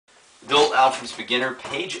Old Alfreds Beginner,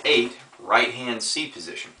 page 8, right hand C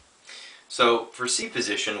position. So for C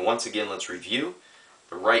position, once again, let's review.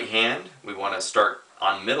 The right hand, we want to start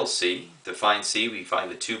on middle C. To find C, we find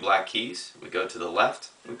the two black keys. We go to the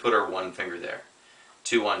left, we put our one finger there.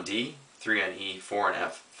 2 on D, 3 on E, 4 on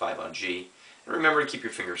F, 5 on G. And remember to keep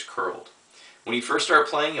your fingers curled. When you first start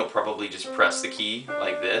playing, you'll probably just press the key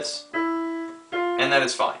like this, and that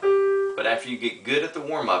is fine. But after you get good at the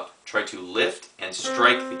warm-up, try to lift and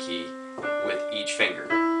strike the key with each finger,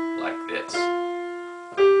 like this.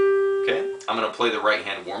 Okay, I'm going to play the right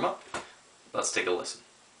hand warm-up. Let's take a listen.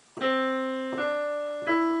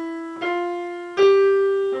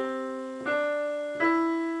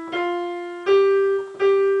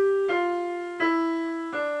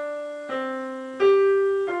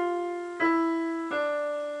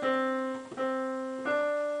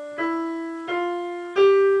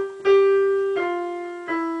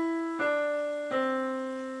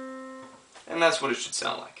 And that's what it should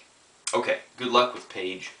sound like. Okay, good luck with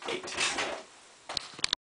page 8.